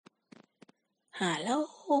แล้ว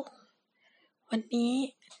วันนี้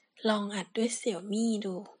ลองอัดด้วย Xiaomi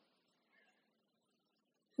ดู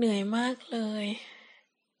เหนื่อยมากเลย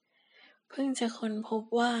เพิ่งจะค้นพบ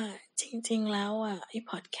ว่าจริงๆแล้วไอ้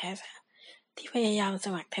พอดแคสต์ที่พยายามส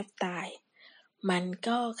มัครแทบตาย มัน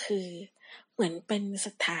ก็คือเหมือนเป็นส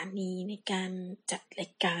ถานีในการจัดรา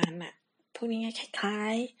ยการพวกนี้คล้า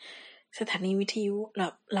ยๆสถานีวิทยุ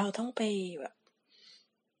เราต้องไปแบบ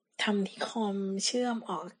ทำที่คอมเชื่อม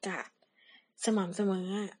ออกอากาศสม่ำเสมอ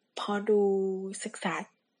พอดูศึกษา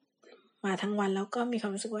มาทั้งวันแล้วก็มีควา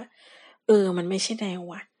มรู้สึกว่ามันไม่ใช่แนว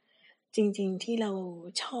ว่ะจริงๆที่เรา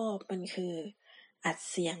ชอบมันคืออัด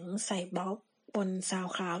เสียงใส่บล็อกบน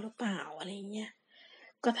SoundCloud หรือเปล่าอะไรเงี้ย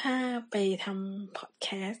ก็ถ้าไปทำพอดแค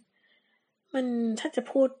สต์มันถ้าจะ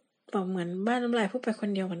พูดแบบเหมือนบ้านน้ำลายพูดไปคน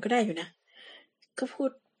เดียวมันก็ได้อยู่นะก็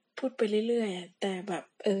พูดไปเรื่อยๆแต่แบบ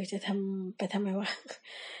จะทำไปทำไมวะ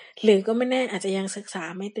หรือก็ไม่แน่อาจจะยังศึกษา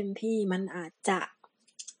ไม่เต็มที่มันอาจจะ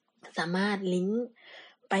สามารถลิงก์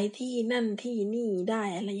ไปที่นั่นที่นี่ได้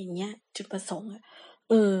อะไรอย่างเงี้ยจุดประสงค์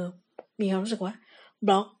มีความรู้สึกว่าบ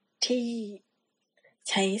ล็อกที่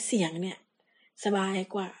ใช้เสียงเนี่ยสบาย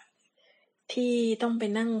กว่าที่ต้องไป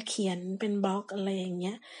นั่งเขียนเป็นบล็อกอะไรอย่างเ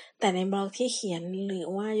งี้ยแต่ในบล็อกที่เขียนหรือ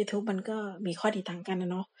ว่า YouTube มันก็มีข้อดีต่างกันน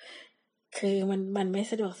ะเนาะคือมันไม่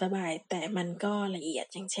สะดวกสบายแต่มันก็ละเอียด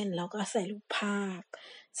อย่างเช่นเราก็ใส่รูปภาพ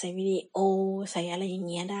ใส่วิดีโอใส่อะไรอย่าง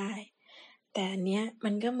เงี้ยได้แต่อันเนี้ยมั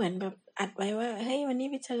นก็เหมือนแบบอัดไว้ว่าเฮ้ยวันนี้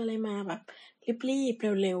ไปเจออะไรมาแบบรีบ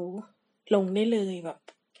ๆเร็วๆลงได้เลยแบบ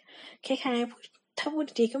คล้ายๆถ้าพูด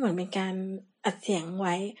ดีก็เหมือนเป็นการอัดเสียงไ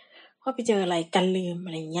ว้ว่าไปเจออะไรกันลืมอ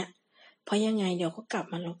ะไรเงี้ยเพราะยังไงเดี๋ยวก็กลับ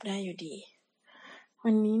มาลบได้อยู่ดี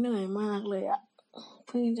วันนี้เหนื่อยมากเลยเ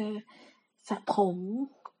พิ่งจะสระผม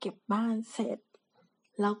เก็บบ้านเสร็จ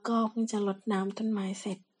แล้วก็เพิ่งจะรดน้ำต้นไม้เส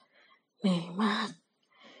ร็จเหนื่อยมาก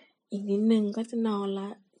อีกนิดนึงก็จะนอนละ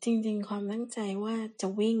จริงๆความตั้งใจว่าจะ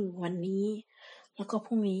วิ่งวันนี้แล้วก็พ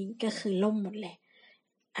รุ่งนี้ก็คือล่มหมดเลย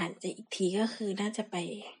อาจจะอีกทีก็คือน่าจะไป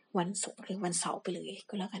วันศุกร์หรือวันเสาร์ไปเลย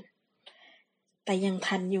ก็แล้วกันแต่ยัง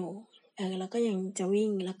ทันอยู่แล้วก็ยังจะวิ่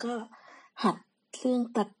งแล้วก็หัดเรื่อง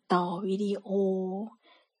ตัดต่อวิดีโอ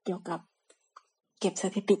เกี่ยวกับเก็บส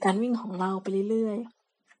ถิติการวิ่งของเราไปเรื่อย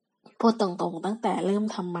ๆพูดตรงๆตั้งแต่เริ่ม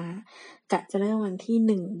ทำมากะจะเริ่มวันที่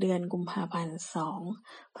1เดือนกุมภาพันธ์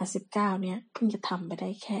2019เนี่ยเพิ่งจะทำไปได้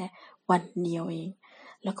แค่วันเดียวเอง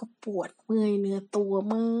แล้วก็ปวดเมื่อยเนื้อตัว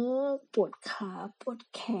มากปวดขาปวด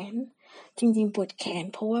แขนจริงๆปวดแขน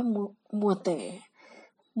เพราะว่ามัวแต่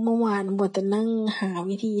เมื่อวานมัวแต่นั่งหา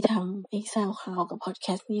วิธีทำ Excel ข่าวกับพอดแค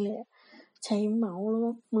สต์นี่แหละใช้เมาส์แล้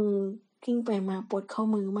วมือกิ้งไปมาปวดข้อ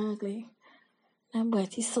มือมากเลยน่าเบื่อ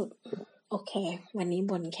ที่สุดโอเควันนี้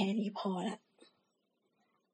บ่นแค่นี้พอละ